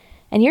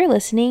and you're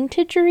listening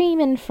to Dream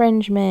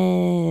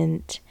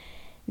Infringement.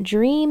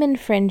 Dream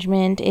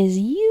Infringement is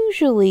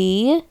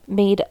usually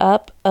made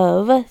up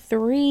of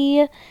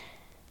 3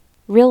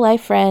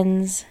 real-life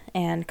friends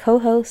and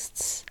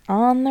co-hosts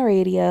on the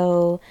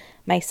radio,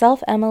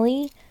 myself,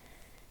 Emily,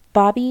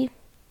 Bobby,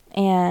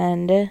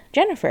 and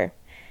Jennifer.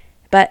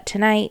 But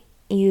tonight,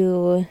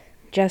 you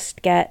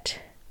just get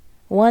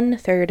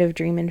 1/3 of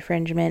Dream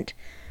Infringement.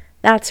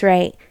 That's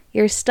right,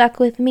 you're stuck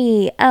with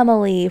me,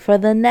 Emily, for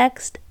the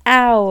next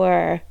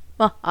hour.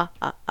 But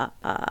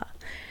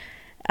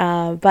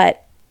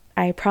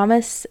I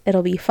promise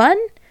it'll be fun,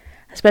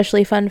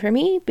 especially fun for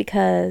me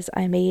because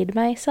I made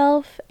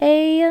myself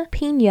a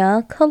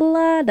pina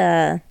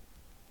colada.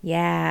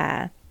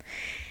 Yeah.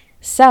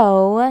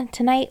 So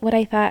tonight what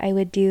I thought I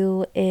would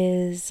do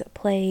is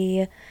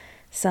play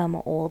some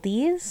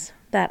oldies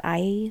that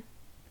I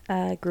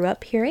grew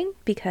up hearing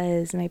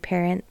because my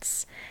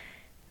parents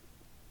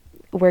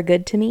were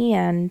good to me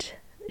and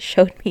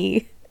showed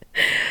me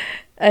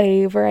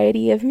a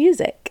variety of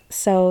music.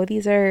 So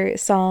these are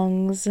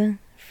songs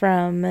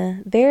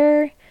from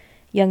their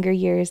younger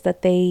years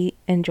that they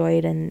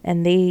enjoyed, and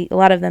a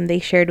lot of them they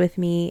shared with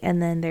me,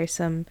 and then there's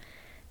some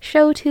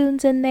show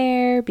tunes in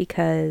there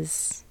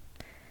because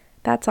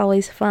that's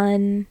always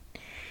fun.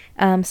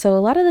 So a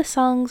lot of the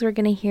songs we're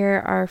going to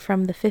hear are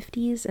from the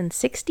 50s and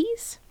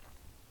 60s,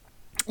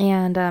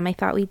 and I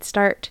thought we'd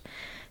start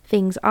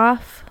things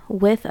off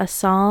with a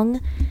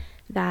song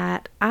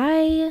that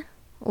I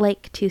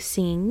like to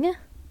sing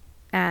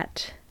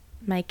at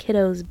my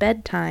kiddos'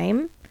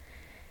 bedtime,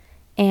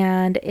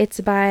 and it's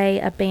by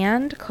a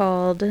band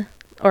called,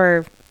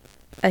 or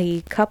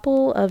a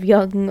couple of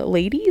young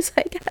ladies,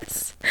 I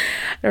guess.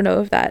 I don't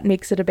know if that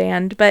makes it a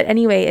band, but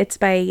anyway, it's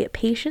by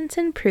Patience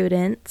and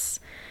Prudence,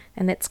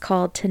 and it's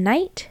called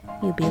Tonight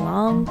You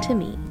Belong to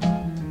Me.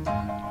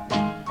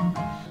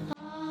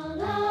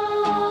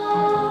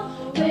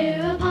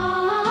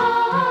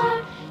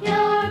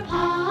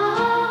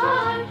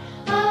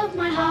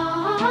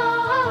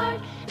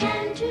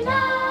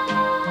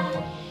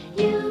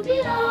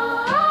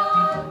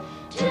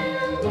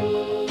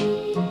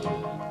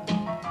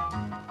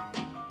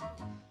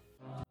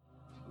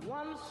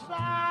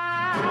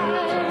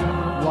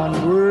 One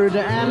word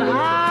and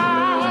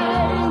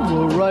I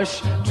will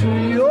rush to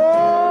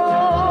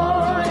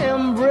your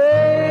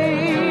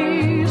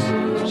embrace.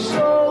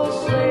 So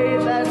say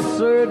that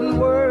certain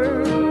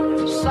word,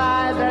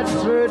 sigh that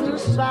certain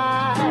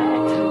sigh,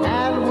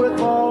 and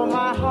with all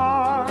my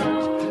heart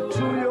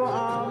to your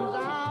arms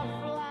I'll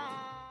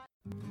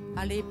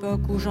fly. À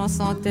l'époque où Jean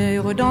sans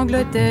terre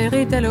d'Angleterre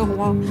était le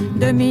roi,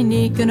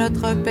 Dominique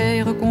notre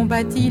père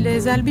combattit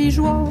les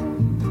albigeois.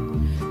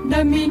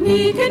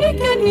 Dominique,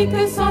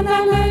 nique, s'en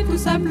allait tout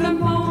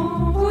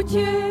simplement,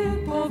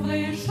 routier, pauvre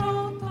et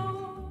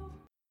chantant.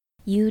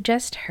 You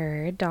just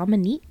heard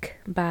Dominique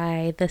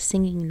by The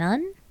Singing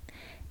Nun,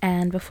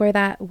 and before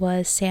that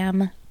was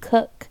Sam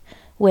Cooke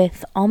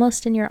with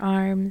Almost in Your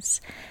Arms,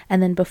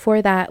 and then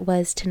before that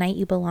was Tonight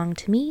You Belong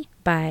to Me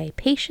by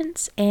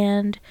Patience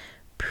and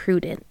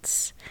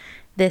Prudence.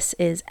 This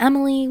is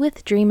Emily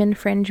with Dream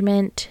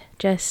Infringement,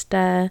 just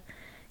kind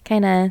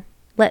of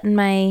letting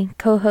my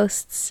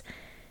co-hosts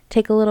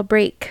take a little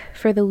break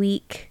for the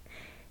week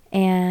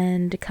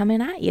and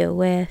coming at you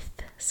with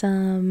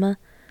some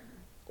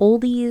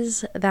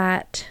oldies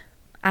that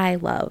I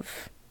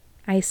love.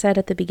 I said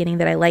at the beginning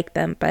that I like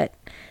them, but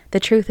the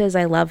truth is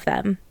I love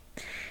them.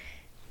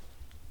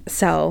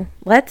 So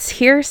let's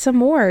hear some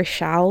more,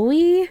 shall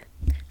we?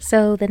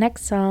 So the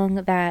next song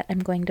that I'm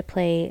going to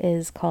play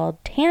is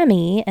called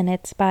Tammy, and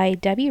it's by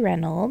Debbie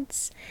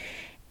Reynolds,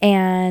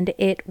 and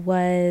it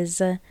was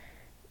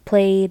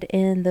played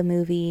in the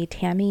movie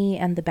Tammy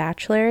and the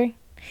Bachelor.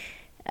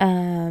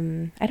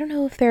 I don't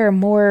know if there are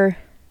more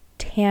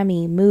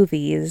Tammy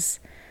movies.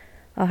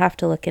 I'll have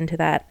to look into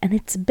that. And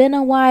it's been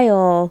a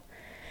while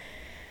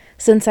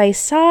since I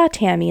saw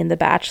Tammy and the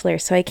Bachelor,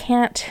 so I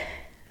can't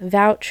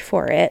vouch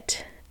for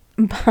it.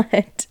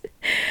 But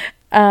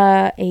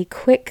a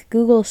quick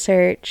Google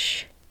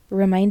search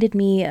reminded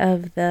me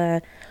of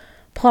the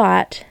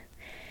plot.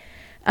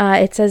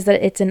 It says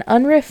that it's an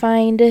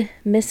unrefined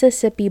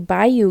Mississippi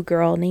Bayou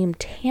girl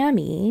named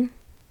Tammy,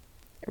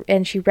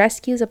 and she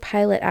rescues a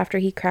pilot after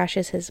he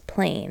crashes his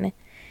plane.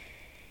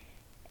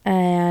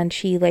 And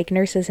she,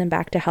 nurses him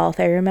back to health,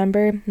 I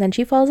remember. Then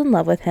she falls in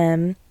love with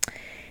him.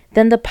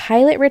 Then the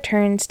pilot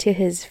returns to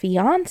his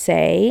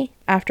fiancé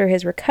after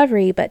his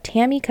recovery, but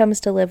Tammy comes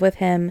to live with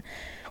him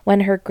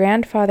when her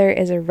grandfather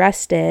is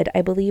arrested.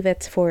 I believe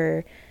it's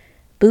for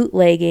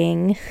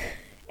bootlegging.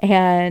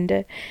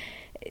 And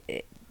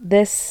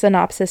this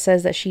synopsis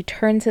says that she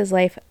turns his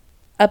life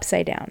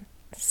upside down.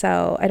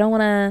 So I don't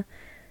want to,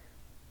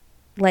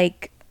 I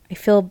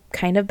feel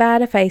kind of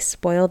bad if I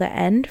spoil the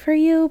end for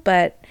you,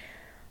 but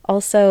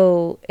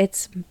also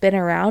it's been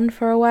around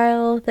for a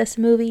while, this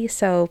movie,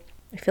 so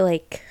I feel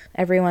like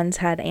everyone's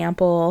had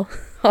ample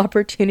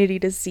opportunity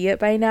to see it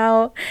by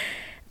now.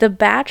 The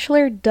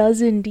Bachelor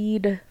does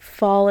indeed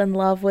fall in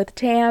love with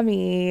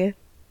Tammy.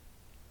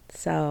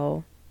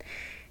 So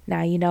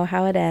Now you know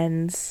how it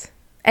ends.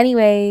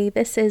 Anyway,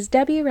 this is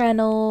Debbie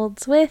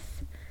Reynolds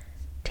with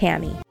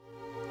Tammy.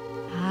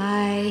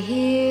 I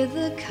hear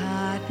the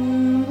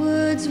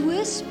cottonwoods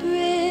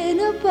whispering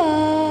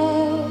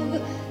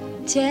above.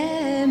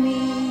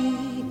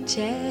 Tammy,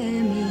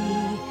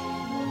 Tammy,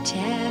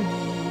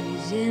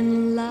 Tammy's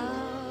in love.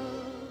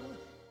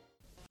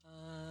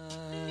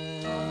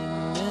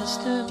 I'm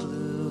Mr. Blue.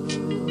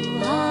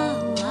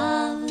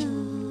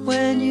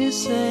 When you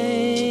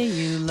say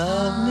you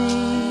love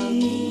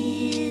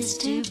me,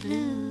 Mr.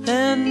 Blue.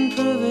 then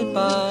prove it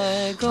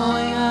by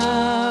going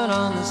out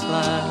on the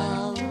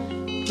slide,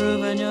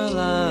 proving your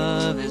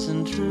love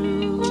isn't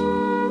true.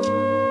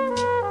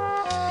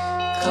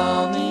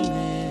 Call me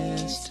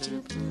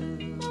Mr.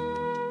 Blue.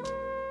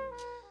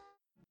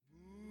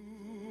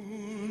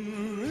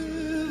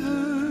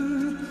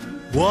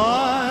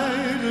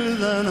 Wider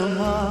than a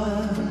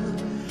mile,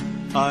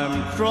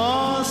 I'm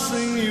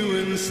crossing you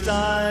in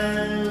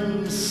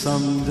style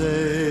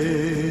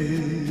someday.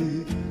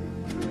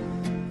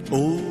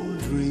 Old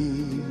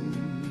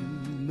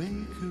dream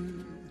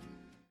maker.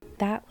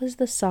 That was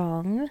the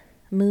song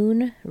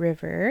Moon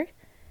River,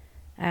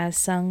 as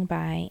sung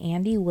by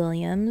Andy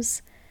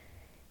Williams.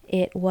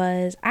 It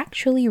was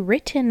actually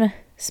written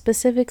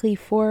specifically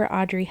for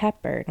Audrey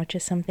Hepburn, which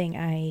is something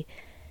I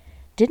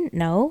didn't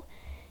know.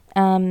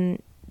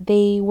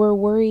 They were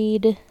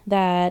worried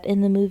that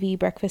in the movie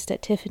Breakfast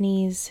at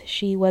Tiffany's,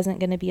 she wasn't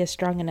going to be a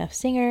strong enough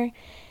singer,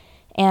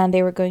 and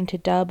they were going to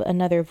dub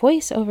another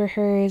voice over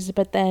hers,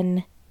 but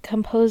then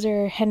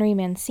composer Henry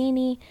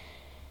Mancini,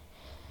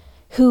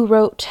 who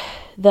wrote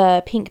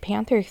the Pink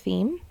Panther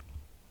theme,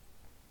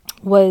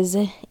 was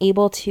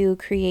able to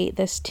create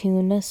this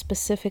tune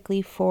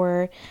specifically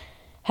for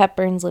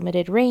Hepburn's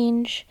limited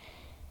range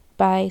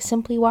by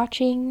simply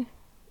watching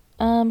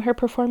her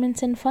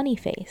performance in Funny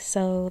Face.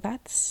 So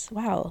that's,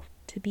 wow,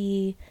 to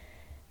be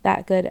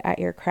that good at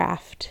your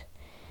craft.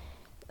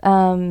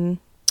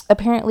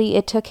 Apparently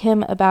it took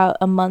him about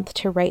a month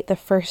to write the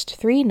first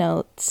 3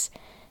 notes,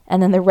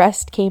 and then the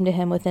rest came to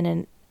him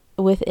within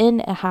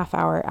a half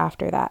hour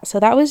after that. So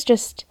that was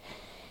just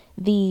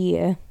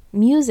the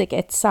music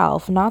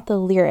itself, not the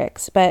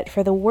lyrics. But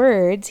for the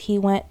words, he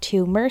went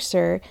to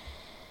Mercer,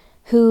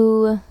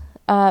 who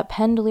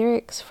penned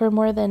lyrics for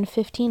more than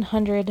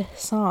 1,500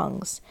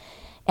 songs.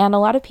 And a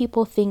lot of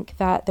people think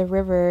that the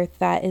river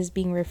that is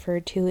being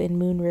referred to in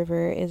Moon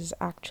River is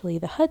actually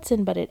the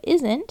Hudson, but it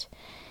isn't.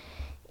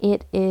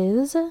 It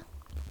is a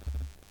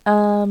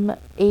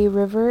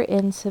river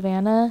in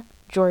Savannah,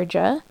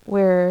 Georgia,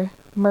 where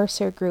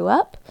Mercer grew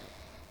up,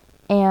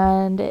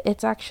 and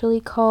it's actually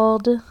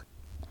called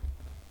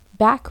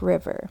Back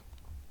River.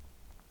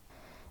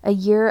 A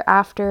year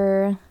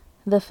after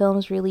the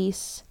film's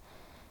release,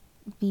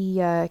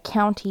 the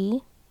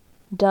county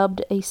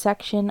dubbed a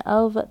section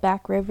of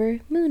Back River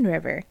Moon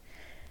River.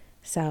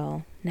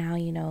 So now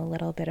you know a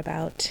little bit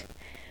about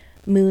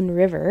Moon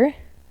River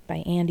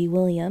by Andy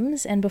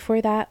Williams, and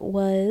before that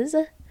was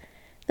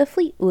the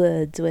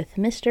Fleetwoods with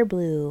Mr.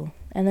 Blue,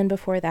 and then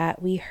before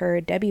that we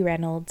heard Debbie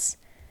Reynolds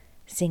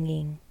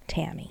singing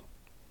Tammy.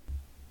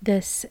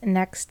 This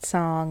next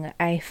song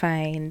I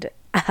find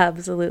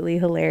absolutely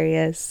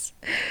hilarious.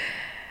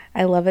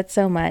 I love it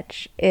so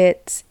much.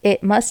 It's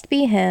It Must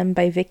Be Him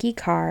by Vicky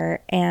Carr,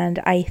 and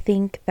I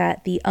think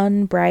that the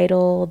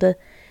unbridled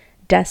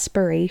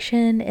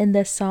desperation in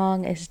this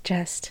song is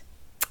just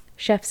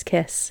chef's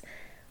kiss.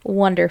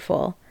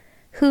 Wonderful.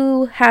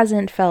 Who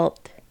hasn't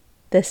felt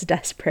this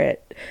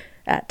desperate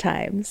at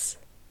times?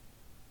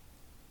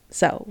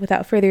 So,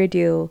 without further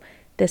ado,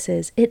 this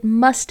is It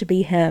Must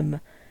Be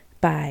Him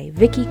by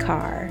Vicky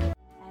Carr. And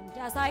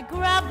as I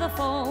grab the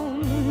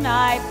phone,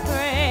 I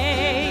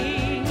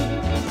pray,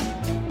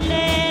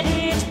 let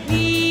it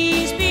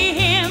please be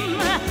him.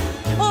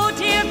 Oh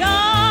dear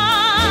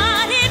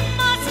God, it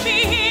must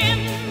be him.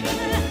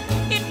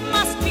 It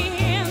must be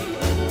him,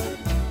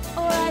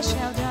 or I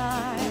shall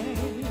die.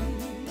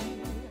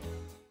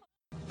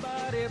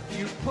 But if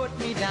you put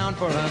me down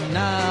for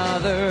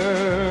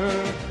another,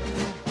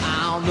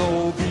 I'll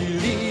know,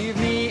 believe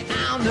me,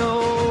 I'll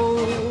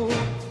know.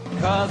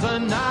 'Cause a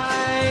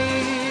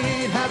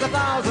night has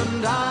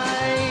 1,000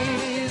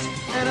 eyes,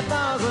 and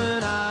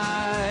 1,000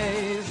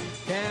 eyes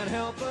can't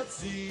help but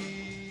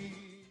see.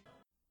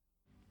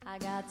 I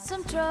got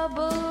some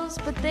troubles,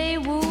 but they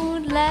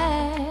won't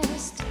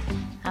last.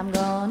 I'm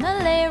gonna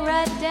lay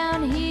right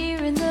down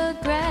here in the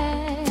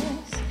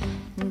grass,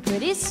 and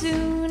pretty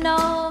soon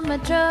all my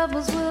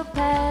troubles will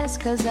pass.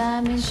 'Cause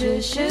I'm in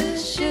shoo shoo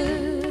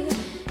shoo,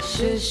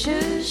 shoo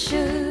shoo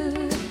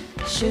shoo,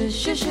 shoo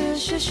shoo shoo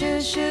shoo shoo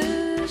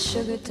shoo,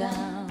 Sugar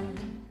Town.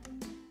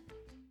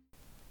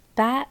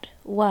 That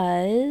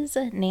was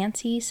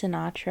Nancy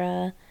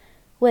Sinatra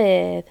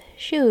with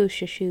Shoo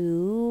Shoo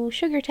Shoo,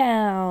 Sugar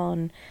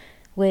Town,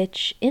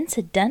 which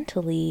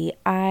incidentally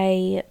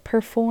I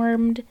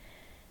performed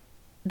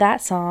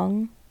that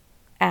song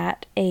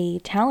at a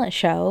talent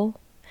show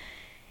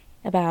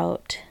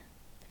about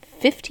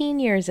 15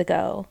 years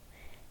ago,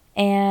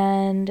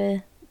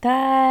 and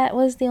that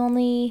was the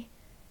only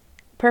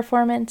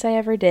performance I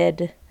ever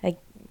did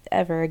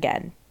ever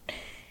again,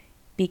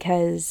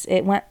 because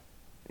it went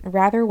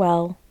rather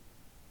well,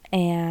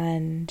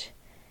 and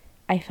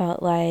I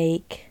felt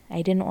like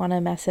I didn't want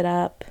to mess it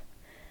up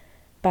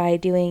by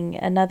doing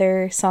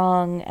another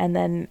song and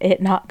then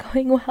it not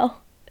going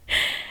well.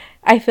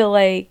 I feel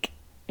like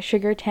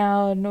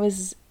Sugartown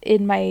was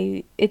in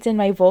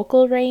my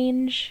vocal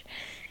range,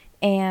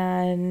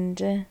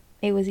 and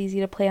it was easy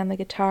to play on the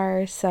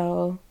guitar,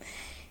 so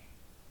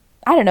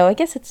I don't know, I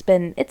guess it's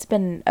been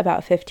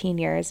about 15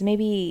 years.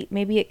 Maybe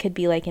it could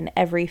be like an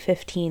every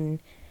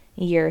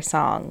 15-year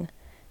song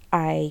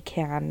I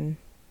can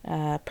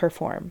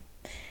perform.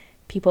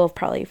 People have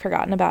probably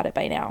forgotten about it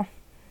by now.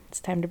 It's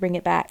time to bring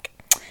it back.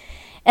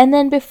 And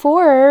then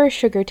before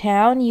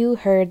Sugartown, you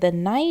heard The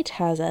Night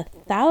Has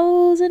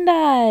 1,000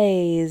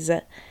 Eyes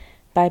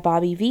by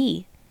Bobby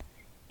Vee.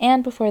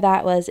 And before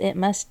that was It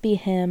Must Be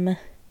Him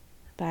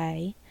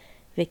by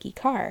Vicky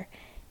Carr.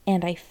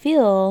 And I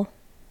feel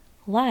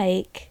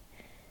like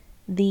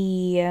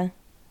the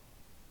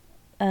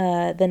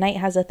Night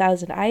Has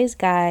 1,000 Eyes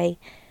guy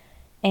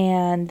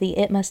and the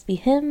It Must Be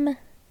Him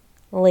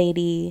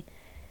lady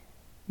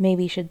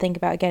maybe should think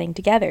about getting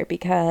together,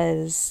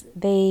 because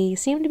they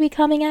seem to be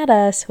coming at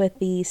us with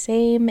the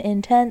same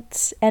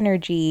intense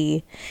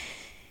energy.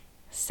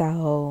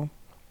 So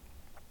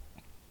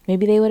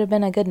maybe they would have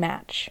been a good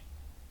match.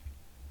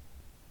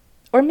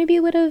 Or maybe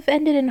it would have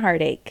ended in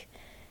heartache.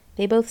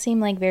 They both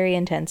seem like very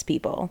intense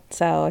people,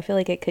 so I feel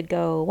like it could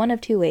go one of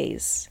two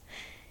ways.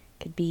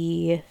 It could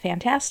be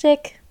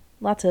fantastic,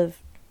 lots of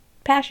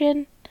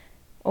passion,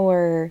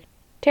 or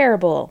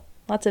terrible,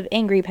 lots of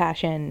angry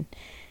passion.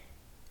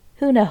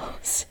 Who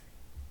knows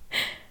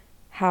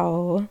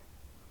how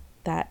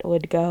that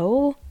would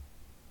go,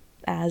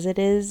 as it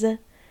is an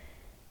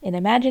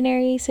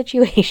imaginary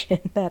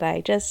situation that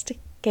I just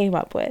came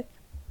up with.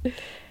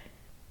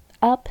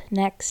 Up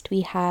next,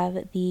 we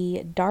have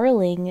the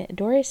darling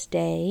Doris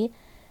Day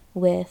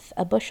with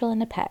A Bushel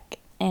and a Peck,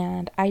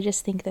 and I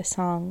just think this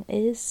song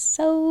is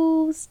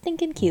so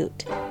stinking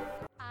cute.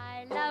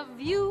 I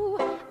love you,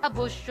 a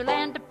bushel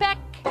and a peck,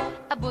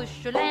 a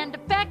bushel and a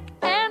peck,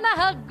 and a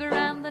hug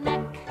around the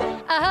neck,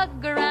 a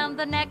hug around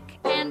the neck,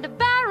 and a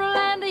barrel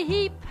and a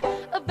heap,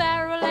 a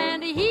barrel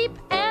and a heap,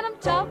 and I'm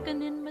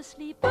talking in my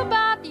sleep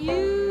about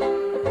you.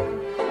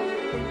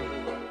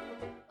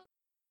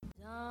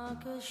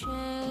 Dark as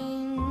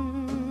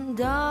shame,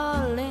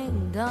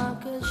 darling,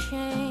 dark as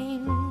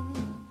shame.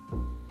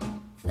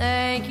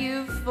 Thank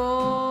you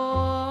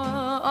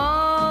for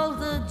all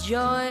the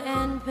joy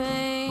and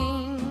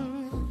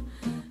pain.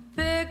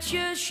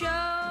 Picture show.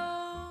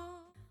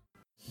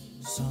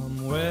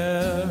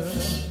 Somewhere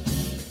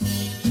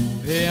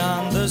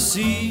beyond the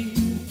sea,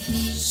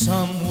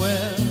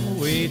 somewhere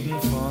waiting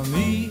for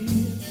me,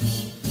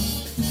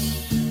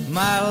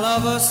 my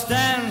lover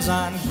stands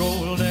on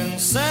golden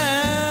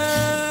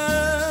sands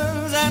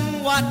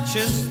and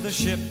watches the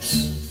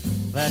ships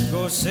that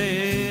go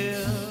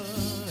sailing.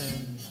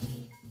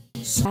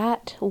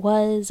 That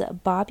was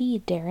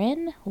Bobby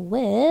Darin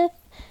with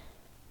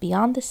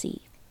Beyond the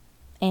Sea,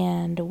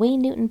 and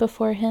Wayne Newton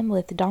before him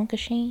with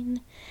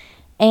Donkashane,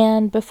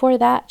 and before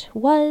that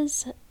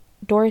was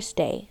Doris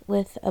Day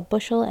with A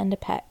Bushel and a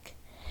Peck.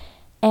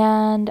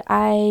 And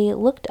I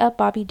looked up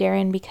Bobby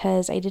Darin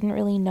because I didn't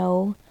really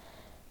know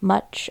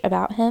much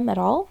about him at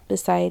all,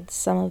 besides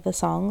some of the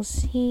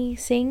songs he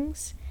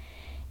sings,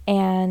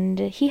 and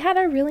he had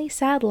a really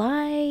sad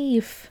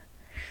life.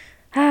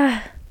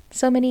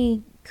 So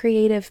many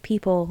creative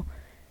people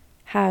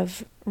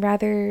have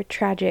rather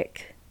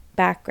tragic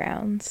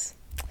backgrounds.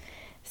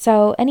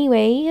 So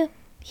anyway,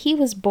 he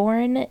was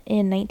born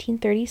in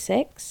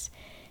 1936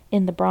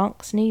 in the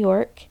Bronx, New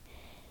York,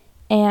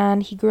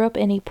 and he grew up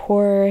in a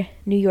poor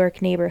New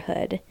York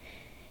neighborhood.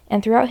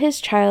 And throughout his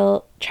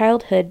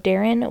childhood,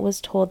 Darin was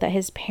told that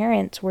his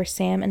parents were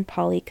Sam and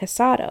Polly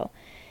Casado.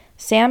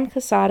 Sam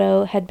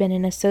Casado had been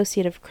an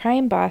associate of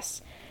crime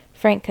boss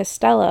Frank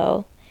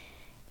Costello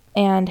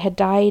and had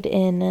died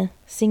in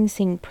Sing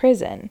Sing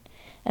prison.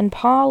 And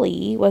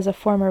Polly was a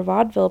former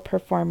vaudeville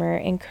performer,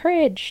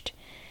 encouraged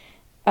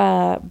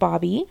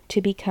Bobby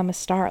to become a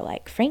star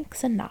like Frank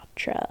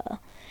Sinatra.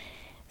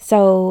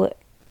 So,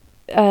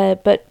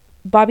 but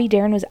Bobby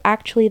Darin was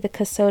actually the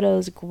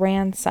Casoto's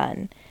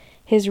grandson.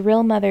 His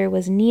real mother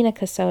was Nina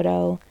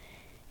Casoto,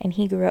 and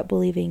he grew up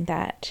believing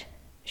that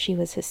she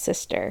was his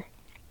sister.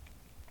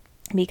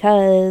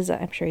 Because,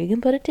 I'm sure you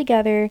can put it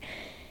together,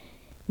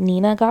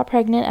 Nina got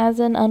pregnant as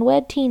an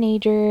unwed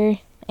teenager,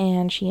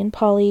 and she and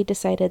Polly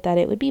decided that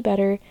it would be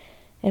better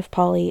if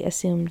Polly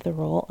assumed the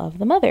role of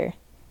the mother.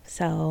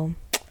 So,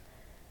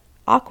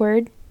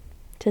 awkward,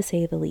 to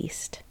say the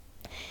least.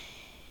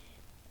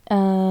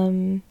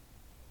 And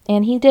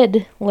he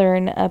did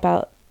learn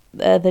about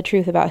the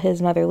truth about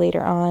his mother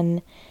later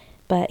on,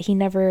 but he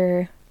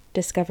never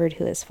discovered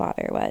who his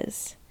father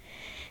was.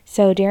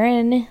 So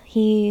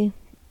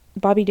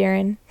Bobby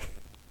Darin,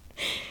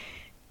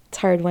 it's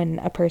hard when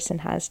a person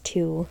has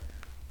two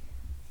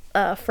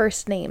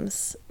first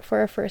names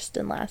for a first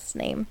and last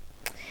name.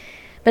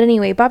 But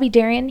anyway, Bobby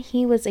Darin,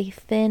 he was a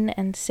thin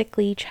and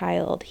sickly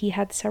child. He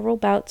had several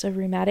bouts of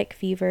rheumatic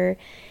fever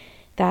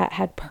that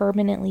had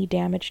permanently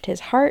damaged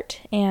his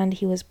heart, and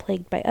he was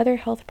plagued by other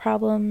health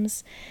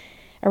problems.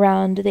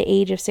 Around the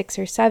age of 6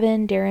 or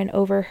 7, Darin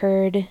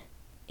overheard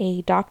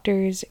a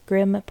doctor's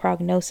grim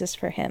prognosis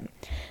for him.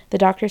 The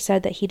doctor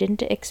said that he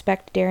didn't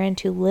expect Darin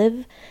to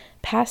live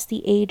past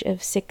the age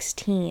of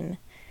 16,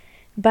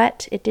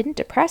 but it didn't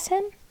depress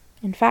him.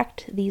 In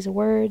fact, these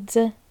words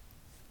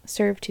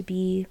served to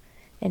be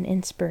an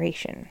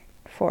inspiration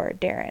for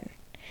Darin.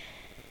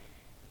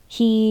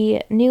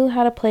 He knew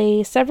how to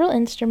play several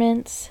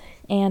instruments,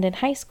 and in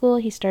high school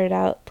he started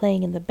out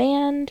playing in the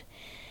band,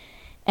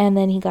 and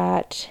then he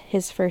got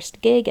his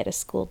first gig at a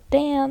school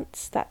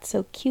dance. That's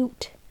so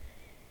cute.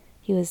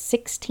 He was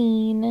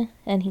 16,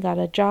 and he got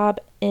a job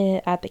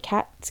at the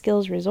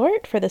Catskills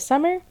Resort for the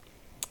summer,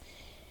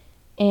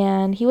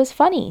 and he was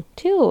funny,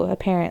 too,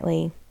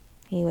 apparently.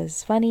 He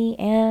was funny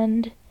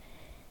and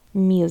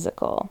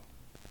musical.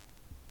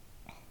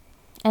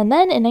 And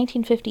then in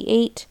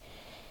 1958,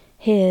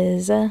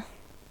 his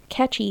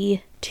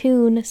catchy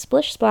tune,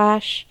 Splish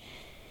Splash,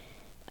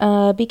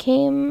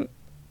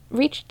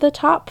 reached the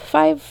top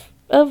 5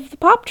 of the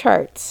pop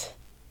charts.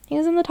 He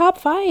was in the top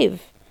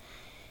 5.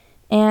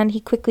 And he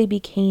quickly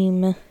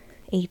became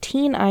a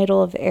teen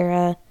idol of the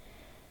era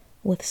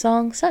with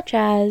songs such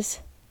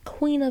as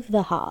Queen of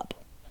the Hob.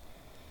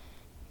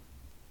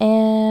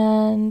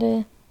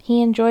 And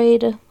he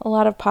enjoyed a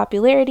lot of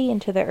popularity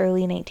into the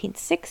early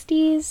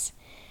 1960s.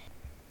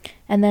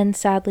 And then,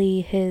 sadly,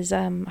 his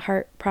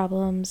heart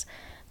problems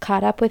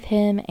caught up with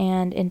him,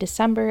 and in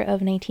December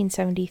of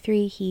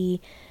 1973, he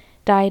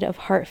died of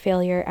heart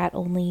failure at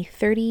only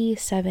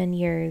 37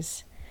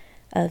 years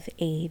of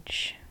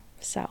age.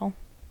 So,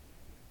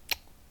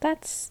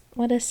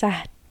 what a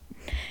sad,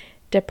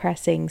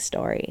 depressing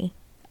story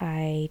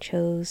I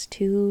chose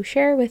to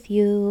share with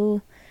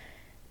you.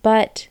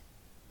 But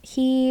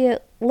he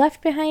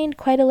left behind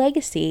quite a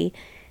legacy.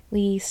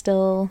 We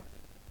still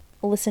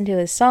listen to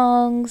his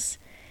songs,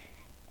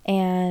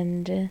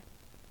 and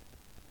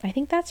I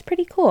think that's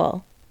pretty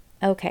cool.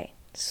 Okay,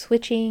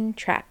 switching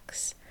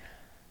tracks.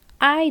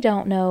 I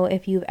don't know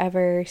if you've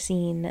ever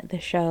seen the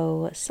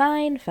show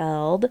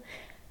Seinfeld,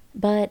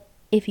 but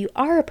if you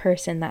are a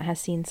person that has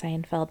seen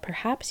Seinfeld,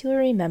 perhaps you'll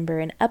remember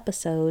an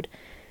episode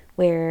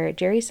where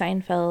Jerry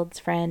Seinfeld's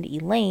friend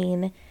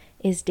Elaine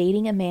is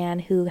dating a man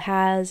who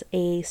has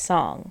a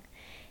song,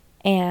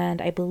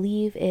 and I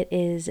believe it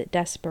is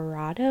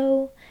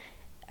Desperado.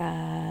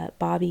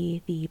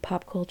 Bobby, the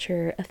pop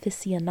culture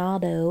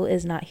aficionado,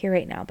 is not here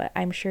right now, but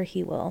I'm sure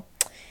he will.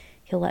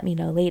 He'll let me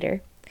know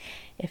later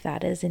if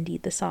that is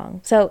indeed the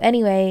song. So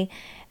anyway,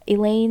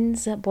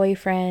 Elaine's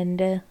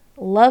boyfriend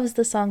loves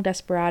the song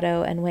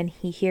Desperado, and when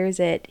he hears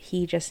it,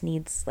 he just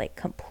needs like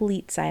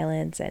complete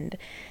silence, and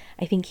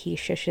I think he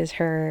shushes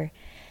her.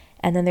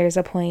 And then there's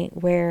a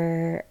point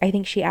where I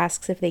think she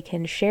asks if they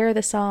can share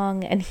the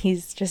song, and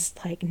he's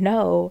just like,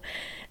 no,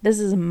 this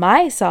is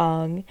my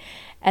song.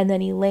 And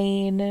then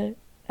Elaine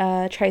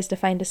tries to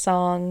find a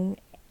song,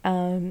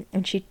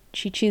 and she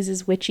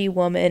chooses Witchy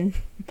Woman,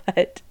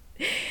 but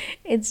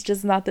it's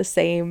just not the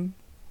same.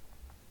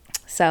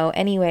 So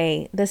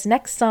anyway, this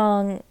next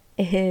song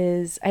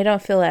is, I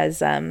don't feel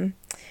as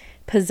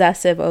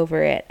possessive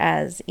over it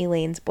as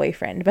Elaine's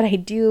boyfriend, but I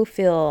do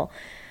feel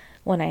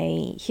when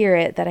I hear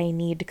it that I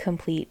need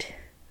complete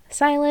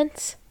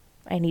silence.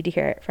 I need to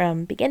hear it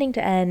from beginning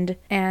to end,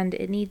 and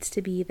it needs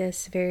to be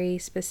this very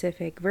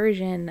specific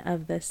version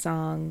of the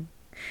song.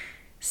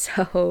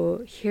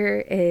 So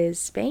here is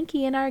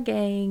Spanky and Our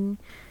Gang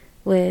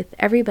with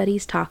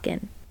Everybody's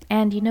Talkin'.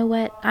 And you know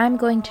what? I'm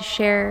going to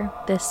share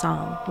this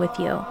song with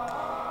you.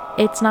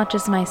 It's not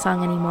just my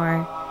song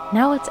anymore.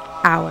 Now it's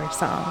our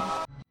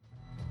song.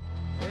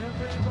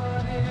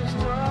 Everybody's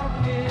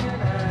talking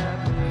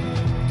at me.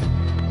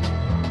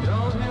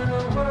 Don't hear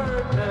a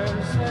word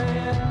they're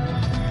saying.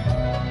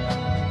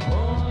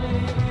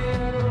 Only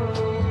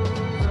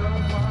echoes of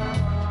my mind.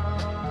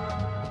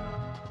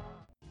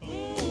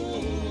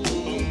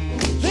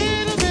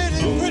 Little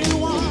bitty pretty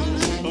one,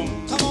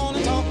 come on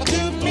and talk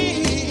to me.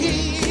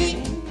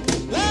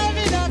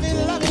 Lovey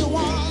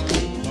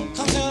one,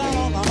 come sit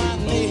down on my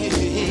knee.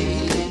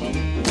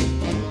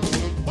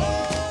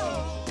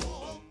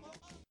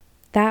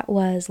 That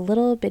was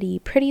Little Bitty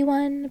Pretty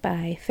One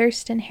by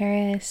Thurston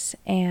Harris,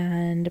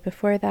 and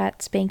before that,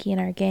 Spanky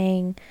and Our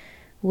Gang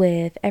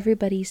with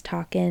Everybody's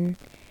Talkin'.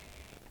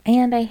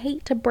 And I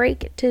hate to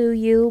break it to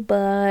you,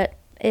 but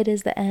it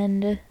is the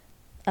end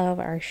of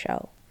our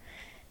show.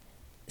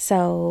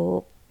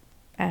 So,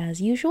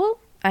 as usual,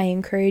 I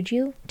encourage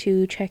you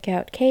to check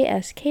out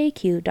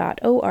kskq.org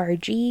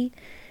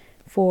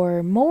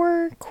for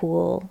more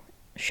cool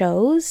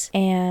shows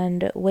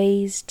and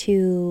ways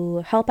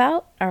to help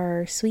out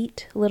our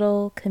sweet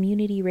little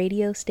community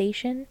radio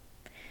station.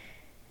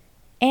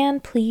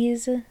 And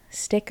please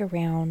stick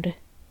around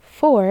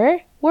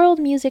for World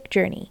Music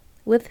Journey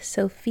with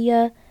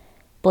Sophia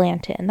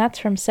Blanton. That's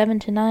from 7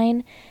 to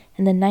 9.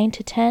 And then 9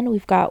 to 10,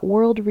 we've got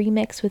World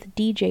Remix with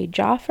DJ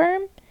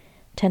Jawfirm.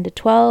 10 to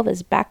 12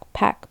 is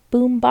Backpack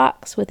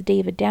Boombox with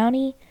David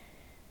Downey.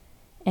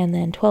 And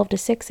then 12 to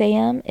 6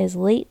 a.m. is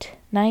Late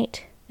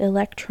Night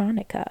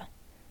Electronica.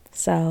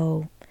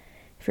 So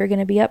if you're going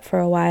to be up for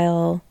a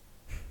while,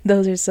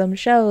 those are some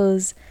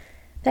shows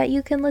that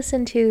you can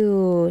listen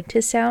to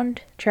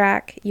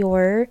soundtrack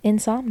your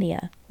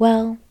insomnia.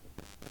 Well,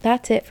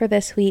 that's it for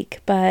this week,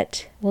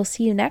 but we'll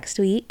see you next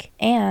week,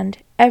 and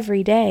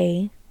every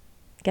day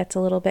gets a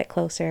little bit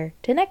closer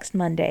to next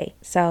Monday.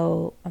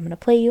 So I'm going to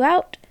play you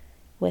out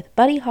with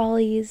Buddy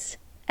Holly's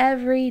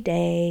Every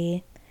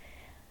Day.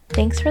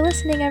 Thanks for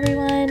listening,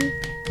 everyone.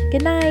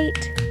 Good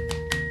night.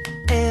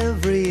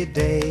 Every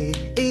day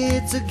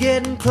it's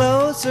getting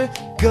closer,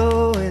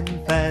 going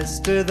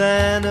faster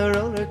than a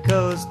roller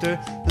coaster.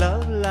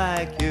 Love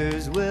like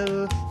yours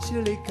will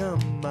surely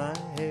come my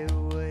way.